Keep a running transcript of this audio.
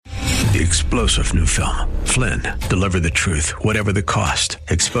The explosive new film, Flynn, deliver the truth, whatever the cost,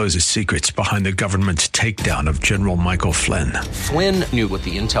 exposes secrets behind the government's takedown of General Michael Flynn. Flynn knew what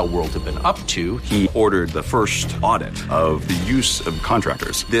the intel world had been up to. He ordered the first audit of the use of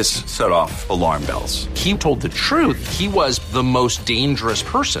contractors. This set off alarm bells. He told the truth. He was the most dangerous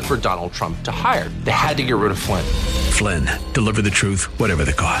person for Donald Trump to hire. They had to get rid of Flynn. Flynn, deliver the truth, whatever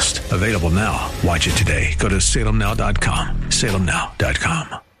the cost. Available now. Watch it today. Go to salemnow.com.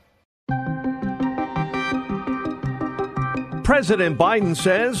 salemnow.com. President Biden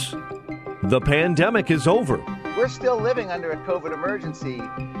says the pandemic is over. We're still living under a COVID emergency.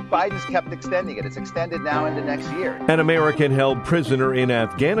 Biden's kept extending it. It's extended now into next year. An American held prisoner in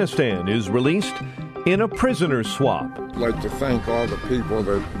Afghanistan is released in a prisoner swap. I'd like to thank all the people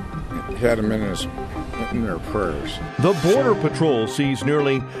that had him in their prayers. The Border Patrol sees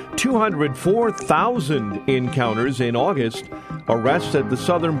nearly 204,000 encounters in August. Arrests at the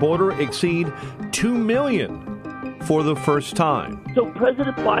southern border exceed 2 million for the first time. So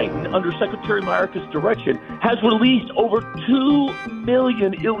President Biden, under Secretary Mayorkas' direction, has released over 2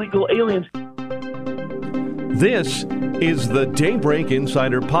 million illegal aliens. This is the Daybreak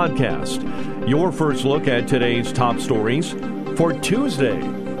Insider Podcast, your first look at today's top stories for Tuesday,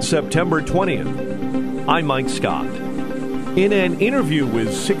 September 20th. I'm Mike Scott. In an interview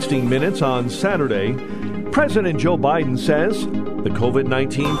with 60 Minutes on Saturday, President Joe Biden says the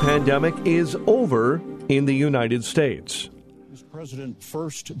COVID-19 pandemic is over in the United States. Is President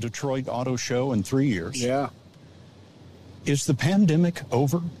first Detroit Auto Show in 3 years? Yeah. Is the pandemic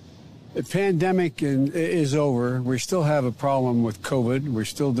over? The pandemic is over. We still have a problem with COVID. We're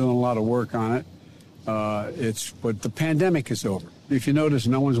still doing a lot of work on it. But the pandemic is over. If you notice,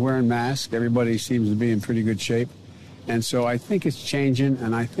 no one's wearing masks. Everybody seems to be in pretty good shape. And so I think it's changing,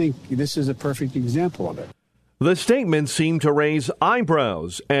 and I think this is a perfect example of it. The statement seemed to raise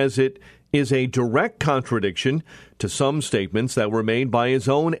eyebrows, as it is a direct contradiction to some statements that were made by his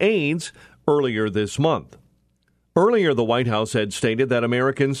own aides earlier this month. Earlier, the White House had stated that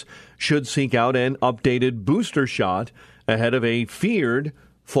Americans should seek out an updated booster shot ahead of a feared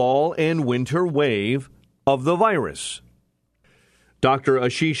fall and winter wave of the virus. Dr.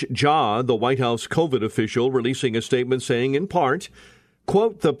 Ashish Jha, the White House COVID official, releasing a statement saying, in part,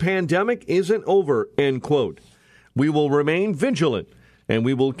 quote, "The pandemic isn't over," end quote. "We will remain vigilant, and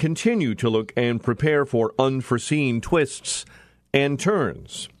we will continue to look and prepare for unforeseen twists and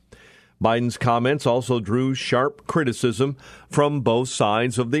turns." Biden's comments also drew sharp criticism from both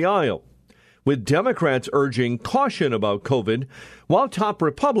sides of the aisle, with Democrats urging caution about COVID, while top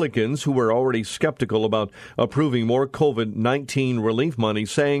Republicans, who were already skeptical about approving more COVID-19 relief money,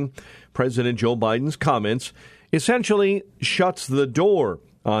 saying President Joe Biden's comments essentially shuts the door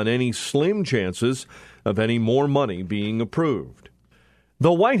on any slim chances of any more money being approved.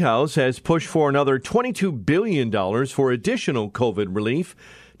 The White House has pushed for another $22 billion for additional COVID relief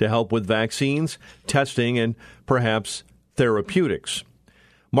to help with vaccines, testing, and perhaps therapeutics.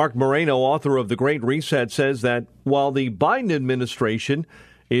 Mark Moreno, author of The Great Reset, says that while the Biden administration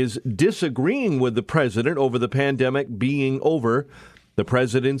is disagreeing with the president over the pandemic being over, the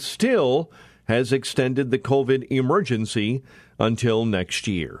president still has extended the COVID emergency until next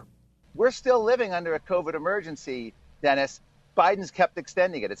year. We're still living under a COVID emergency, Dennis. Biden's kept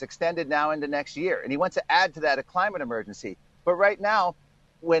extending it. It's extended now into next year. And he wants to add to that a climate emergency. But right now,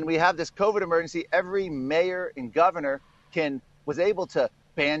 when we have this COVID emergency, every mayor and governor was able to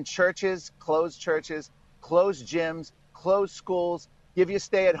ban churches, close gyms, close schools, give you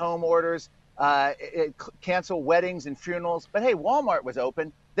stay-at-home orders, cancel weddings and funerals. But hey, Walmart was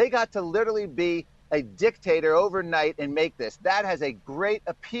open. They got to literally be a dictator overnight and make this. That has a great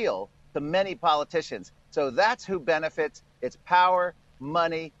appeal to many politicians. So that's who benefits. It's power,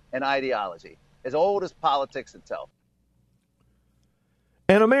 money, and ideology, as old as politics itself.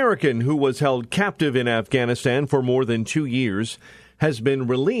 An American who was held captive in Afghanistan for more than 2 years has been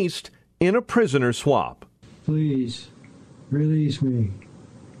released in a prisoner swap. Please, release me.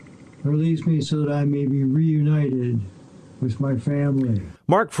 Release me so that I may be reunited with my family.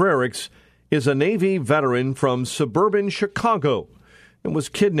 Mark Frericks is a Navy veteran from suburban Chicago and was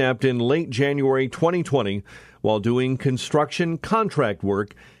kidnapped in late January 2020 while doing construction contract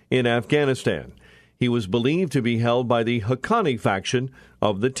work in Afghanistan. He was believed to be held by the Haqqani faction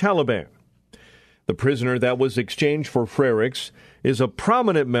of the Taliban. The prisoner that was exchanged for Frericks is a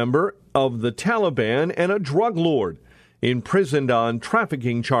prominent member of the Taliban and a drug lord, imprisoned on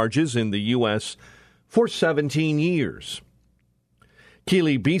trafficking charges in the U.S. for 17 years.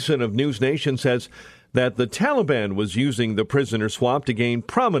 Keely Beeson of News Nation says that the Taliban was using the prisoner swap to gain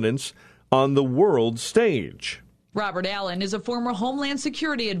prominence on the world stage. Robert Allen is a former Homeland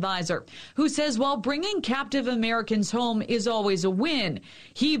Security advisor who says while bringing captive Americans home is always a win,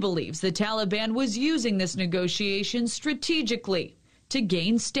 he believes the Taliban was using this negotiation strategically to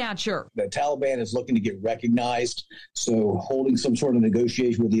gain stature. The Taliban is looking to get recognized, so holding some sort of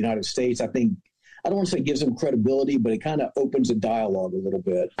negotiation with the United States, I think, I don't want to say gives them credibility, but it kind of opens a dialogue a little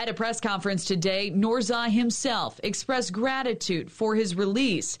bit. At a press conference today, Nourzai himself expressed gratitude for his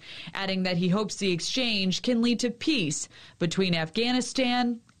release, adding that he hopes the exchange can lead to peace between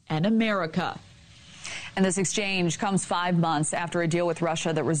Afghanistan and America. And this exchange comes 5 months after a deal with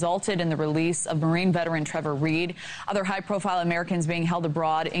Russia that resulted in the release of Marine veteran Trevor Reed. Other high-profile Americans being held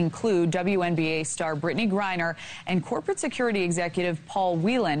abroad include WNBA star Brittany Griner and corporate security executive Paul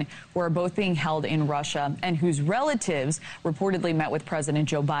Whelan, who are both being held in Russia and whose relatives reportedly met with President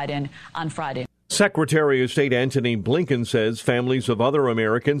Joe Biden on Friday. Secretary of State Antony Blinken says families of other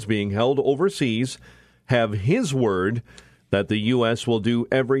Americans being held overseas have his word that the U.S. will do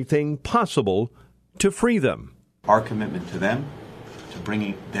everything possible to free them. Our commitment to them, to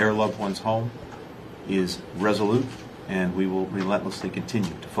bringing their loved ones home, is resolute, and we will relentlessly continue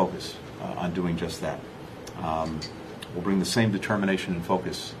to focus on doing just that. We'll bring the same determination and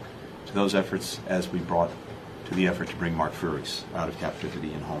focus to those efforts as we brought to the effort to bring Mark Frerichs out of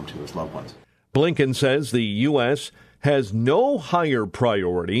captivity and home to his loved ones. Blinken says the U.S. has no higher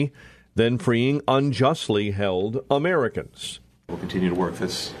priority than freeing unjustly held Americans. We'll continue to work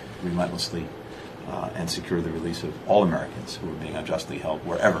this relentlessly and secure the release of all Americans who are being unjustly held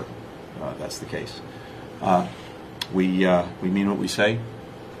wherever that's the case. We mean what we say.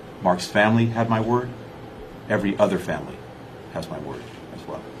 Mark's family had my word. Every other family has my word as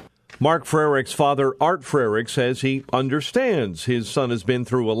well. Mark Frerich's father, Art Frerich, says he understands his son has been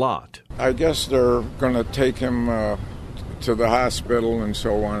through a lot. I guess they're going to take him to the hospital and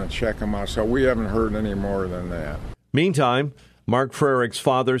so on and check him out, so we haven't heard any more than that. Meantime, Mark Frerich's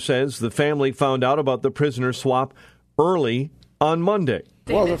father says the family found out about the prisoner swap early on Monday.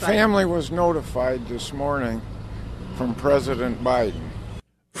 Well, the family was notified this morning from President Biden.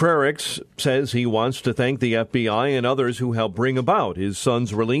 Frerichs says he wants to thank the FBI and others who helped bring about his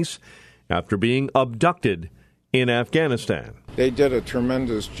son's release after being abducted in Afghanistan. They did a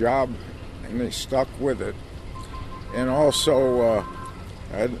tremendous job, and they stuck with it. And also,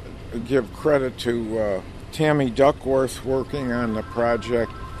 I'd give credit to Tammy Duckworth working on the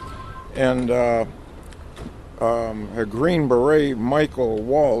project, and a Green Beret, Michael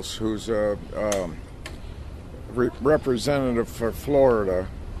Waltz, who's a representative for Florida,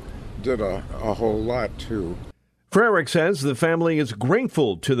 did a whole lot too. Frerich says the family is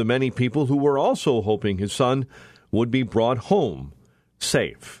grateful to the many people who were also hoping his son would be brought home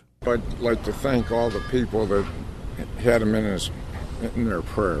safe. I'd like to thank all the people that had him in their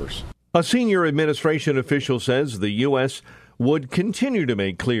prayers. A senior administration official says the U.S. would continue to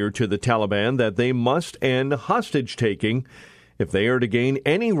make clear to the Taliban that they must end hostage-taking if they are to gain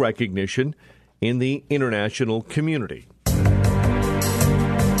any recognition in the international community.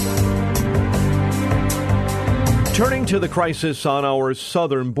 Turning to the crisis on our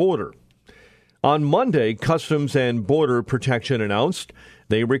southern border. On Monday, Customs and Border Protection announced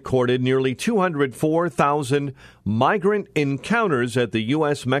they recorded nearly 204,000 migrant encounters at the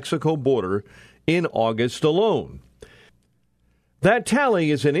U.S.-Mexico border in August alone. That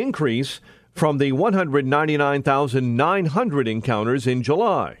tally is an increase from the 199,900 encounters in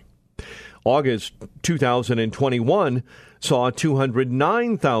July. August 2021 saw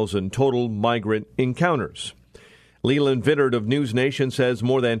 209,000 total migrant encounters. Leland Vittert of News Nation says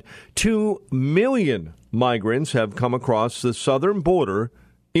more than 2 million migrants have come across the southern border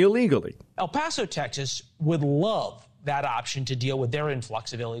illegally. El Paso, Texas would love that option to deal with their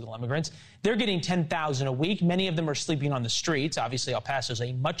influx of illegal immigrants. They're getting 10,000 a week. Many of them are sleeping on the streets. Obviously, El Paso is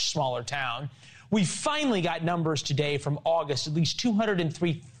a much smaller town. We finally got numbers today from August. At least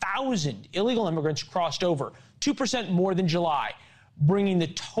 203,000 illegal immigrants crossed over, 2% more than July, bringing the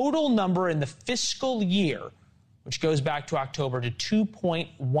total number in the fiscal year, which goes back to October, to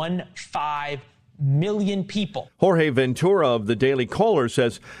 2.15 million people. Jorge Ventura of the Daily Caller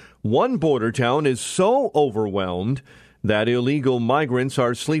says one border town is so overwhelmed that illegal migrants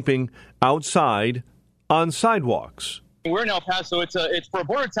are sleeping outside on sidewalks. We're in El Paso. It's for a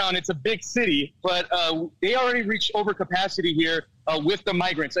border town. It's a big city, but they already reached overcapacity here with the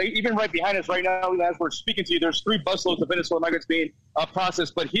migrants. Even right behind us right now, as we're speaking to you, there's 3 busloads of Venezuelan migrants being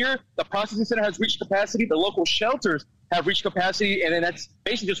processed. But here, the processing center has reached capacity. The local shelters have reached capacity, and then that's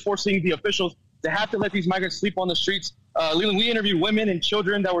basically just forcing the officials to have to let these migrants sleep on the streets. Leland, we interviewed women and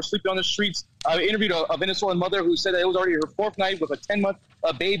children that were sleeping on the streets. We interviewed a Venezuelan mother who said that it was already her 4th night with a 10-month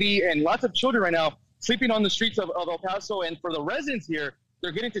baby, and lots of children right now sleeping on the streets of El Paso. And for the residents here,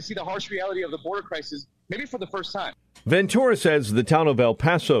 they're getting to see the harsh reality of the border crisis, maybe for the first time. Ventura says the town of El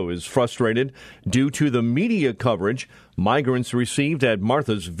Paso is frustrated due to the media coverage migrants received at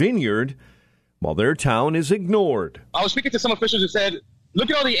Martha's Vineyard, while their town is ignored. I was speaking to some officials who said,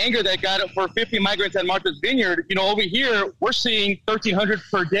 look at all the anger that got for 50 migrants at Martha's Vineyard. You know, over here, we're seeing 1,300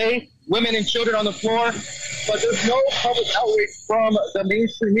 per day, women and children on the floor, but there's no public outreach from the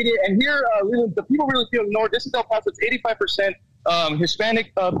mainstream media. And here, really, the people really feel ignored. This is El Paso. It's 85%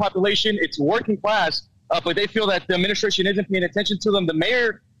 Hispanic population. It's working class, but they feel that the administration isn't paying attention to them. The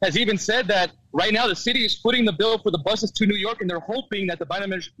mayor has even said that right now the city is footing the bill for the buses to New York, and they're hoping that the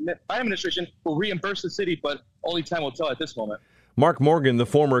Biden administration will reimburse the city, but only time will tell at this moment. Mark Morgan, the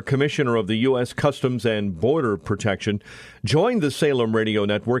former commissioner of the U.S. Customs and Border Protection, joined the Salem Radio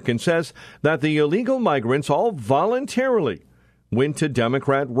Network and says that the illegal migrants all voluntarily went to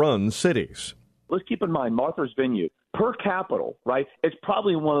Democrat-run cities. Let's keep in mind, Martha's Vineyard, per capita, right, it's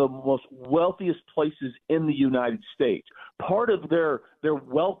probably one of the most wealthiest places in the United States. Part of their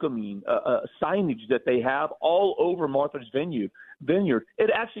welcoming signage that they have all over Martha's Vineyard, it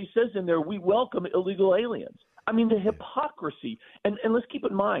actually says in there, we welcome illegal aliens. I mean, the hypocrisy. And let's keep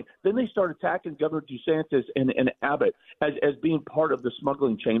in mind, then they start attacking Governor DeSantis and Abbott as being part of the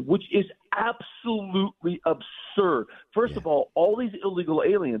smuggling chain, which is absolutely absurd. First of all these illegal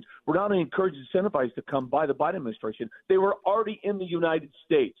aliens were not only encouraged and incentivized to come by the Biden administration, they were already in the United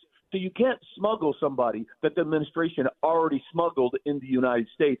States. So you can't smuggle somebody that the administration already smuggled in the United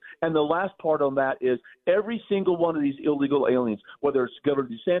States. And the last part on that is every single one of these illegal aliens, whether it's Governor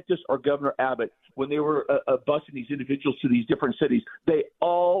DeSantis or Governor Abbott, when they were busing these individuals to these different cities, they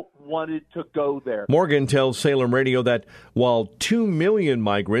all wanted to go there. Morgan tells Salem Radio that while 2 million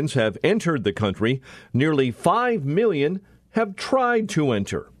migrants have entered the country, nearly 5 million have tried to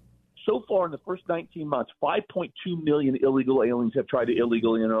enter. So far in the first 19 months, 5.2 million illegal aliens have tried to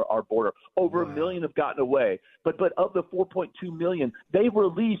illegally enter our border. Over 1 million have gotten away. But of the 4.2 million, they've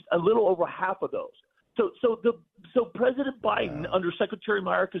released a little over half of those. So President Biden, under Secretary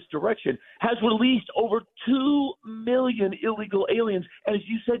Mayorkas' direction, has released over 2 million illegal aliens. And as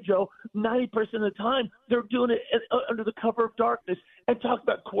you said, Joe, 90% of the time, they're doing it under the cover of darkness. And talk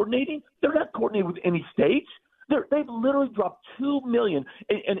about coordinating. They're not coordinating with any states. They've literally dropped 2 million,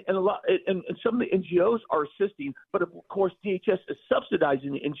 and some of the NGOs are assisting, but of course DHS is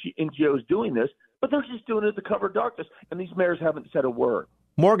subsidizing the NGOs doing this, but they're just doing it at the cover of darkness, and these mayors haven't said a word.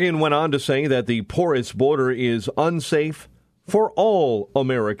 Morgan went on to say that the porous border is unsafe for all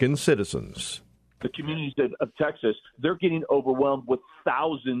American citizens. The communities of Texas, they're getting overwhelmed with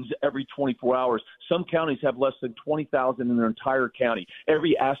thousands every 24 hours. Some counties have less than 20,000 in their entire county.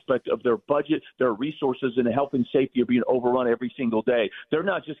 Every aspect of their budget, their resources, and health and safety are being overrun every single day. They're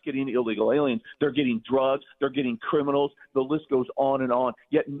not just getting illegal aliens. They're getting drugs. They're getting criminals. The list goes on and on.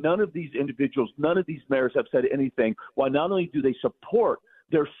 Yet none of these individuals, none of these mayors have said anything. Why not only do they support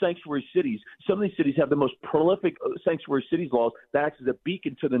their sanctuary cities. Some of these cities have the most prolific sanctuary cities laws that acts as a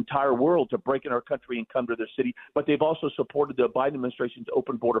beacon to the entire world to break in our country and come to their city. But they've also supported the Biden administration's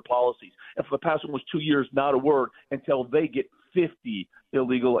open border policies. And for the past almost 2 years, not a word until they get 50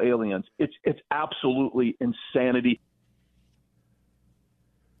 illegal aliens. It's absolutely insanity.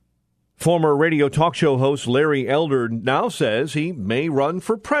 Former radio talk show host Larry Elder now says he may run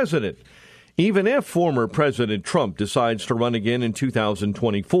for president, even if former President Trump decides to run again in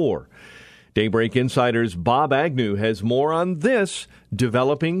 2024. Daybreak Insider's Bob Agnew has more on this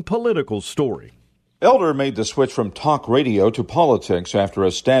developing political story. Elder made the switch from talk radio to politics after a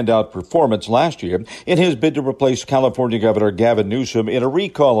standout performance last year in his bid to replace California Governor Gavin Newsom in a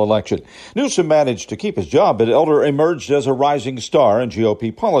recall election. Newsom managed to keep his job, but Elder emerged as a rising star in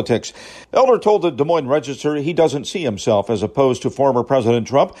GOP politics. Elder told the Des Moines Register he doesn't see himself as opposed to former President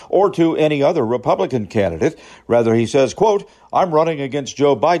Trump or to any other Republican candidate. Rather, he says, quote, I'm running against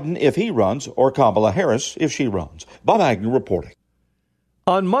Joe Biden if he runs or Kamala Harris if she runs. Bob Agnew reporting.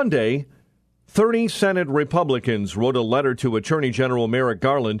 On Monday, 30 Senate Republicans wrote a letter to Attorney General Merrick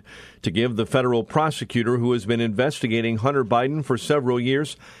Garland to give the federal prosecutor who has been investigating Hunter Biden for several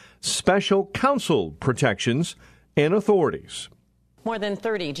years special counsel protections and authorities. More than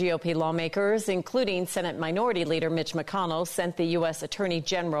 30 GOP lawmakers, including Senate Minority Leader Mitch McConnell, sent the U.S. Attorney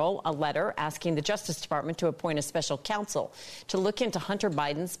General a letter asking the Justice Department to appoint a special counsel to look into Hunter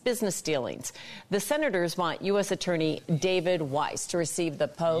Biden's business dealings. The senators want U.S. Attorney David Weiss to receive the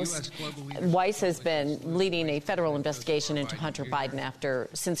post. Weiss has been leading a federal investigation into Hunter Biden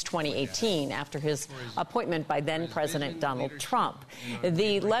since 2018, after his appointment by then-President Donald Trump.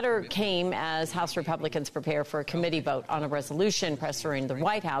 The letter came as House Republicans prepare for a committee vote on a resolution pressuring the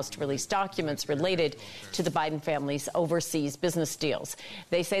White House to release documents related to the Biden family's overseas business deals.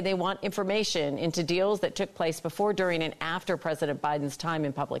 They say they want information into deals that took place before, during, and after President Biden's time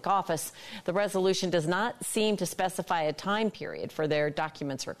in public office. The resolution does not seem to specify a time period for their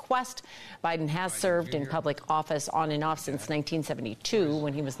documents request. Biden has served in public office on and off since 1972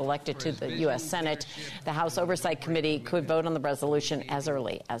 when he was elected to the U.S. Senate. The House Oversight Committee could vote on the resolution as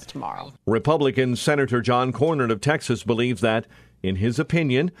early as tomorrow. Republican Senator John Cornyn of Texas believes that, in his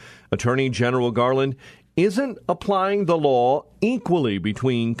opinion, Attorney General Garland isn't applying the law equally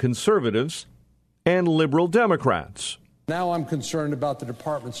between conservatives and liberal Democrats. Now I'm concerned about the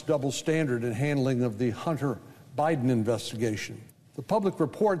department's double standard in handling of the Hunter Biden investigation. The public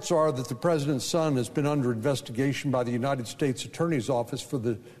reports are that the president's son has been under investigation by the United States Attorney's Office for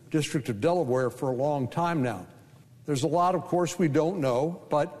the District of Delaware for a long time now. There's a lot, of course, we don't know,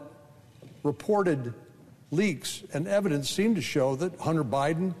 but reported leaks and evidence seem to show that Hunter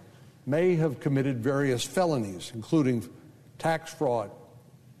Biden may have committed various felonies, including tax fraud,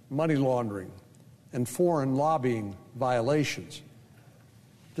 money laundering, and foreign lobbying violations.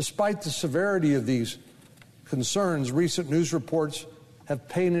 Despite the severity of these concerns, recent news reports have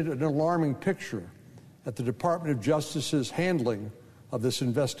painted an alarming picture at the Department of Justice's handling of this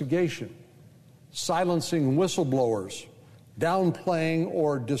investigation, silencing whistleblowers, downplaying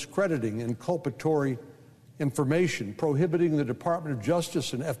or discrediting inculpatory information, prohibiting the Department of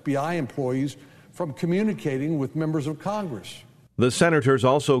Justice and FBI employees from communicating with members of Congress. The senators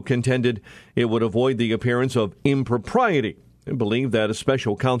also contended it would avoid the appearance of impropriety and believe that a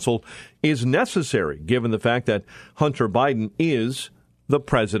special counsel is necessary given the fact that Hunter Biden is the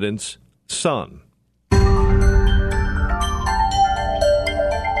president's son.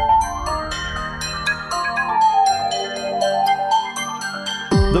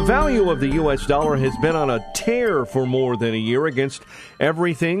 The value of the U.S. dollar has been on a tear for more than a year against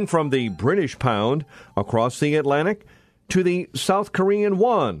everything from the British pound across the Atlantic to the South Korean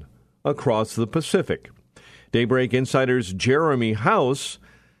won across the Pacific. Daybreak Insider's Jeremy House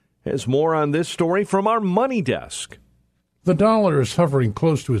has more on this story from our money desk. The dollar is hovering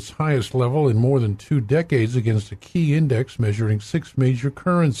close to its highest level in more than 2 decades against a key index measuring 6 major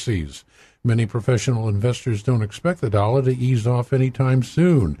currencies. Many professional investors don't expect the dollar to ease off anytime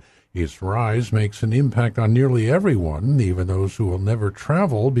soon. Its rise makes an impact on nearly everyone, even those who will never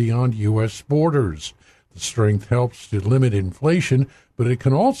travel beyond U.S. borders. The strength helps to limit inflation, but it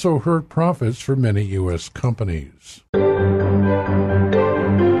can also hurt profits for many U.S. companies.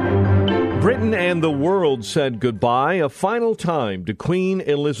 Britain and the world said goodbye a final time to Queen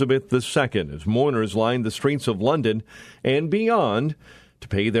Elizabeth II as mourners lined the streets of London and beyond to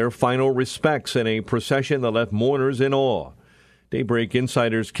pay their final respects in a procession that left mourners in awe. Daybreak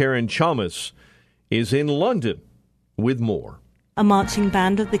Insider's Karen Chalmers is in London with more. A marching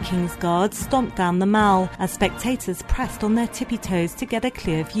band of the King's Guard stomped down the Mall as spectators pressed on their tippy toes to get a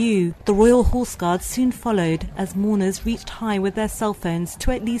clear view. The Royal Horse Guard soon followed as mourners reached high with their cell phones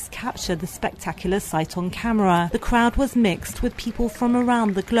to at least capture the spectacular sight on camera. The crowd was mixed with people from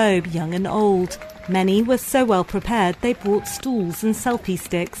around the globe, young and old. Many were so well prepared they brought stools and selfie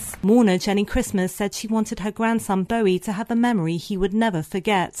sticks. Mourner Jenny Christmas said she wanted her grandson Bowie to have a memory he would never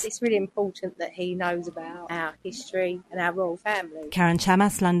forget. It's really important that he knows about our history and our royal family. Karen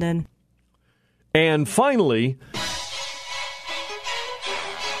Chamas, London. And finally,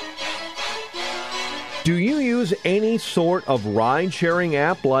 do you use any sort of ride-sharing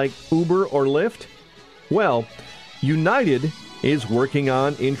app like Uber or Lyft? Well, United is working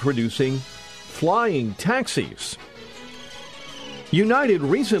on introducing flying taxis. United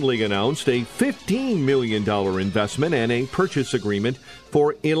recently announced a $15 million investment and a purchase agreement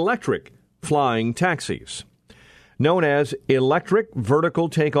for electric flying taxis. Known as electric vertical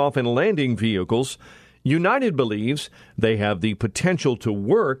takeoff and landing vehicles, United believes they have the potential to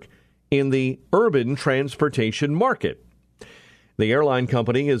work in the urban transportation market. The airline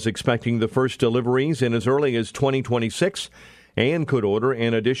company is expecting the first deliveries in as early as 2026 and could order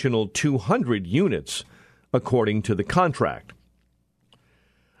an additional 200 units, according to the contract.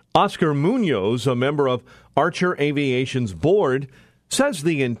 Oscar Munoz, a member of Archer Aviation's board, says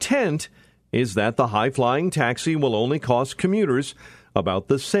the intent is that the high-flying taxi will only cost commuters about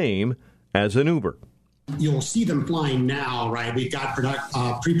the same as an Uber. You'll see them flying now, right? We've got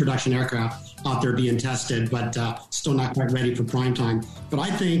pre-production aircraft out there being tested, but still not quite ready for prime time. But I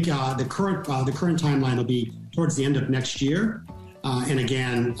think the current timeline will be towards the end of next year. And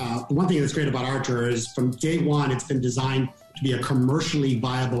again, one thing that's great about Archer is from day one, it's been designed to be a commercially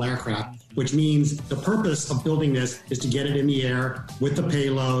viable aircraft, which means the purpose of building this is to get it in the air with the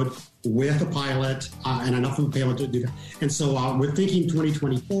payload, with a pilot, and enough of a payload to do that. And so we're thinking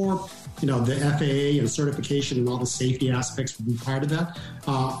 2024, the FAA and certification and all the safety aspects will be part of that.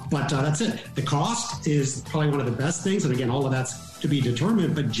 But that's it. The cost is probably one of the best things. And again, all of that's to be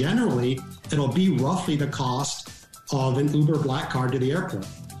determined, but generally it'll be roughly the cost of an Uber Black Card to the airport.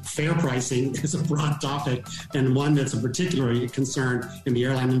 Fair pricing is a broad topic and one that's a particular concern in the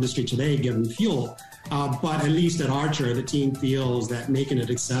airline industry today, given fuel. But at least at Archer, the team feels that making it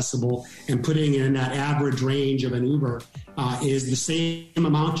accessible and putting in that average range of an Uber is the same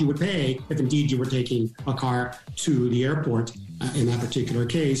amount you would pay if indeed you were taking a car to the airport. In that particular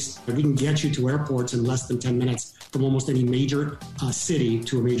case, we can get you to airports in less than 10 minutes from almost any major city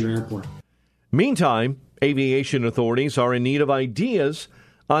to a major airport. Meantime, aviation authorities are in need of ideas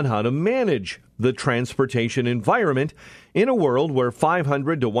on how to manage the transportation environment in a world where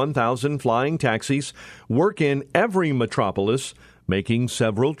 500 to 1,000 flying taxis work in every metropolis, making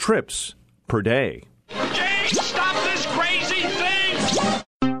several trips per day. Jake, stop this crazy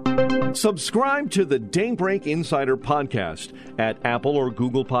thing! Subscribe to the Daybreak Insider podcast at Apple or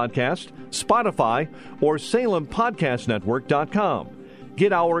Google Podcast, Spotify, or SalemPodcastNetwork.com.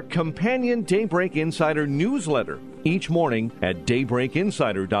 Get our companion Daybreak Insider newsletter each morning at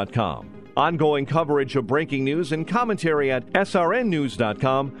DaybreakInsider.com. Ongoing coverage of breaking news and commentary at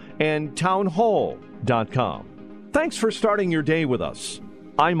SRNnews.com and Townhall.com. Thanks for starting your day with us.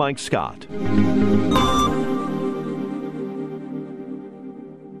 I'm Mike Scott.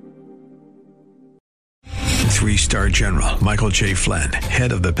 Three-star General Michael J. Flynn,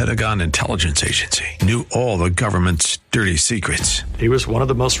 head of the Pentagon Intelligence Agency, knew all the government's dirty secrets. He was one of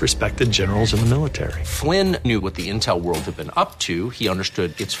the most respected generals in the military. Flynn knew what the intel world had been up to. He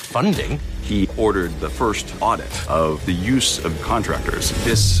understood its funding. He ordered the first audit of the use of contractors.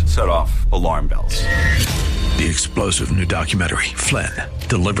 This set off alarm bells. The explosive new documentary, Flynn,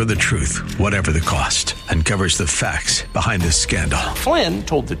 Deliver the Truth, Whatever the Cost, uncovers the facts behind this scandal. Flynn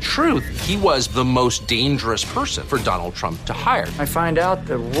told the truth. He was the most dangerous person for Donald Trump to hire. I find out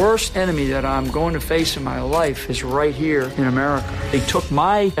the worst enemy that I'm going to face in my life is right here in America. They took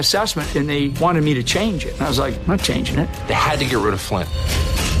my assessment and they wanted me to change it. And I was like, I'm not changing it. They had to get rid of Flynn.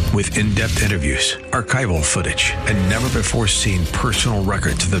 With in-depth interviews, archival footage, and never-before-seen personal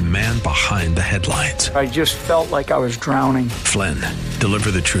records of the man behind the headlines. I just felt like I was drowning. Flynn,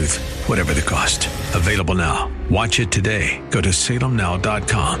 Deliver the Truth, Whatever the Cost. Available now. Watch it today. Go to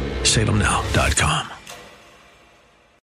salemnow.com. salemnow.com.